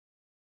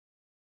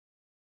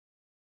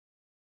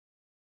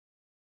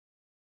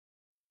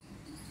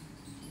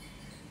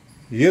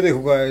ये देखो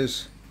guys,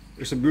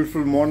 it's a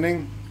beautiful morning.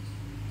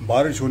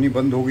 बारिश होनी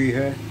बंद हो गई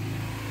है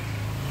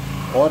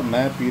और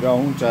मैं पी रहा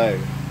हूँ चाय।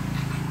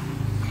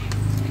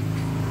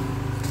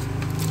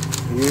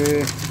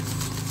 ये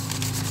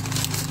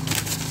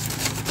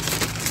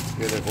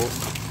देखो,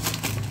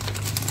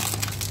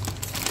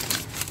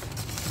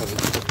 अभी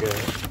तो क्या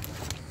है,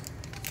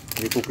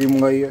 ये कुकी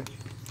मंगाई है,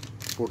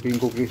 प्रोटीन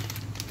कुकी।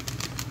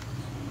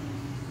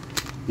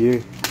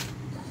 ये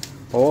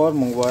और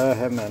मंगवाया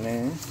है मैंने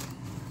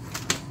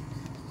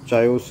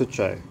चायों से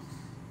चाय।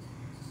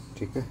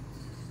 ठीक है,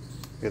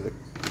 ये देखो,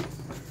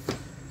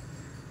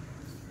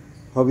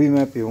 अभी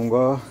मैं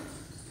पीऊँगा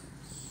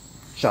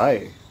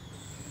चाय।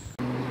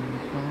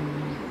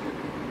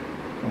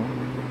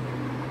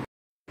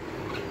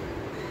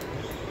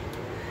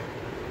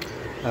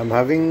 I'm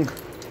having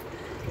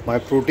my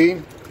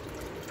protein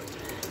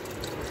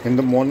in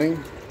the morning.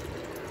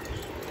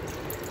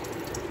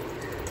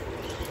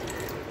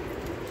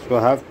 So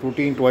I have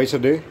protein twice a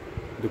day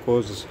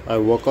because I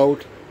work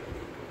out,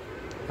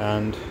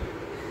 and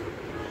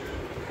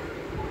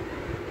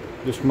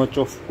this much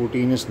of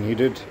protein is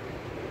needed.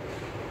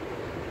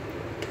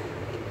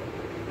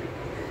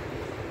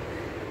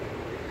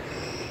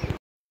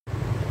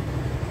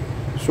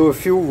 So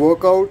if you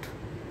work out,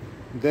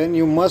 then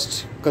you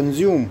must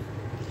consume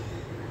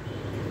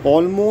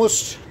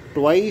almost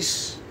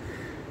twice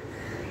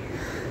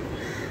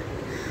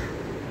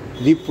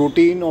the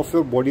protein of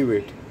your body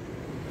weight.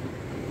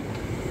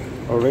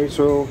 Alright,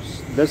 so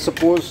let's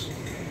suppose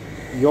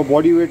your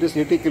body weight is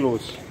 80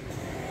 kilos,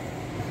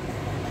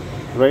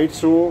 right?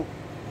 So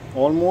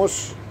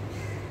almost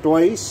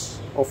twice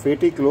of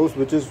 80 kilos,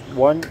 which is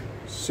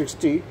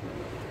 160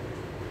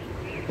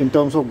 in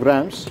terms of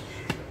grams,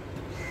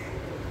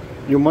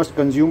 you must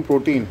consume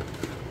protein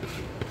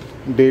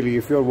daily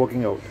if you are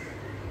working out.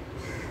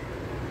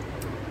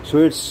 So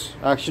it's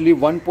actually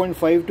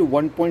 1.5 to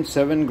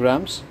 1.7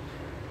 grams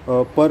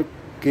per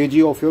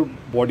kg of your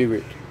body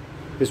weight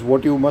is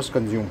what you must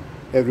consume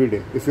every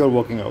day if you are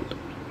working out.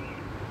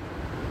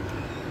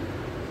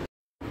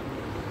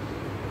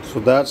 So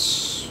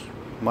that's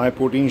my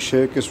protein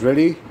shake is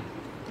ready.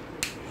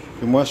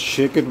 You must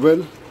shake it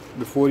well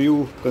before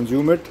you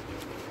consume it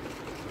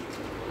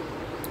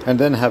and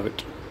then have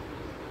it.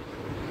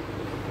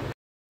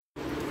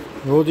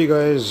 Rodi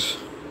guys,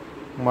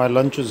 my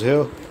lunch is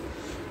here.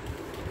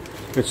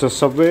 It's a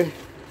Subway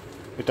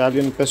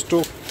Italian pesto,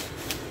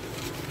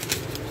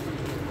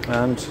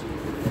 and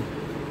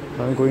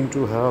I'm going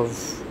to have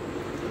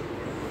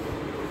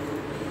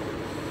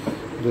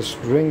this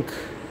drink.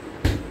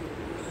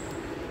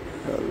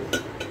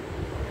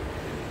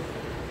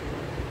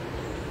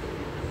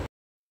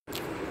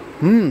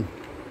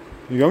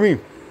 Yummy.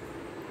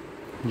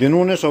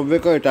 जिन्होंने Subway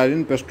का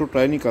Italian pesto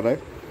try नहीं करा है,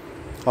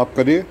 आप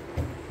करिए,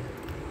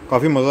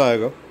 काफ़ी मज़ा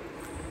आएगा।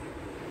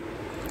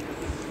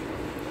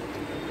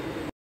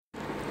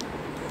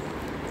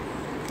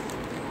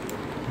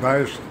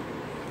 गाइस,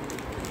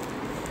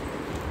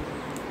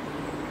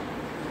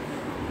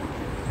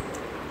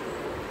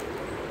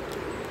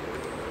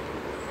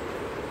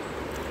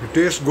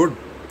 टेस्ट गुड,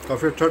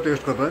 काफ़ी अच्छा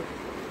टेस्ट कर रहा है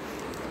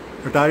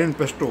इटालियन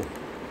पेस्टो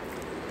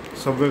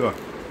सबवे का।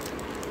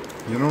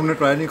 जिन्होंने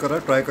ट्राई नहीं करा,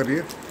 ट्राई करिए,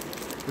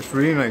 इट्स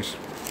रियली नाइस।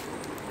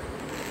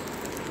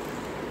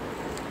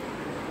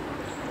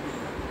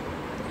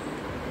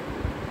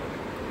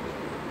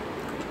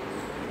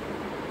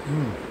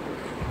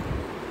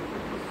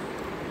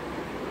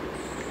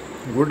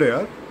 गुड है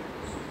यार।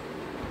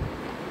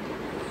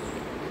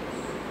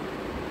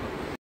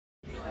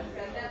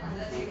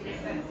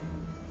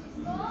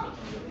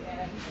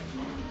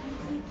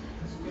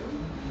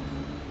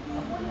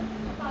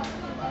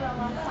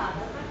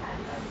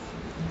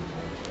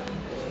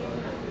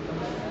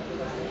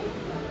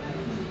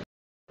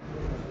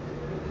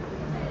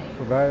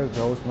 So guys,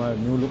 that was my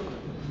new look.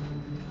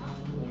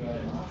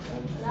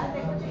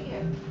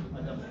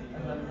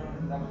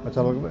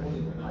 अच्छा लग रहा है।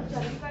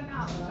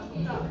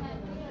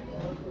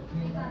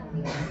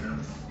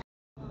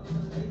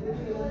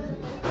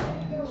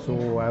 So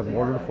I've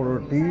ordered for a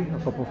tea, a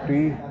cup of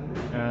tea,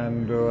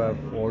 and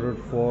I've ordered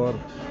for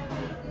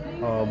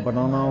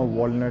banana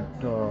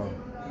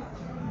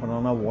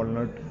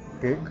walnut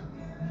cake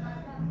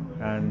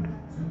and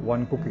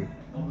one cookie.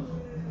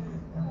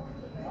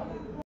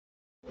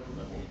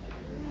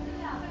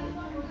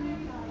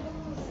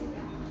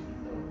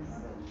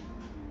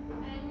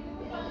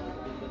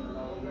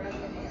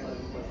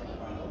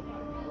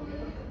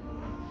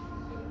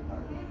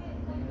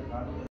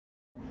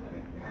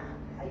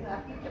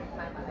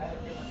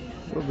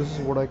 So this is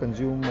what I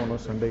consume on a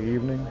Sunday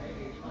evening.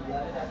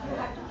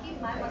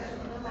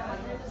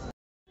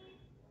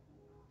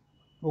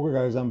 Okay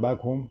guys, I'm back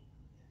home.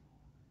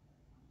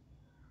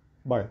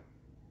 Bye.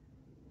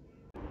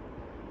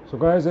 So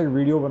guys, एक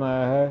video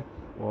बनाया है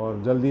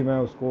और जल्दी मैं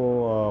उसको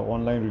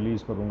online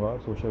release करूँगा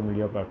social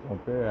media platform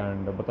पे,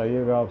 and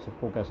बताइएगा आप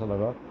सबको कैसा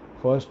लगा।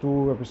 फर्स्ट 2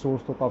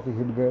 एपिसोड्स तो काफ़ी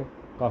हिट गए,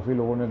 काफ़ी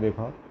लोगों ने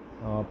देखा।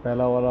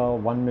 पहला वाला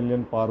 1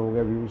 मिलियन पार हो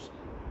गया व्यूज़,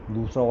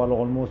 दूसरा वाला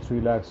ऑलमोस्ट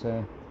 3 लाख है।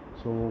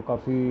 सो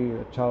काफ़ी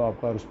अच्छा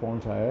आपका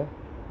रिस्पॉन्स आया है।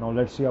 नाउ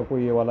लेट्स सी आपको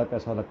ये वाला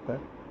कैसा लगता है।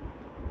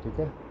 ठीक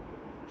है,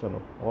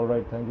 चलो, all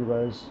right, thank you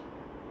guys.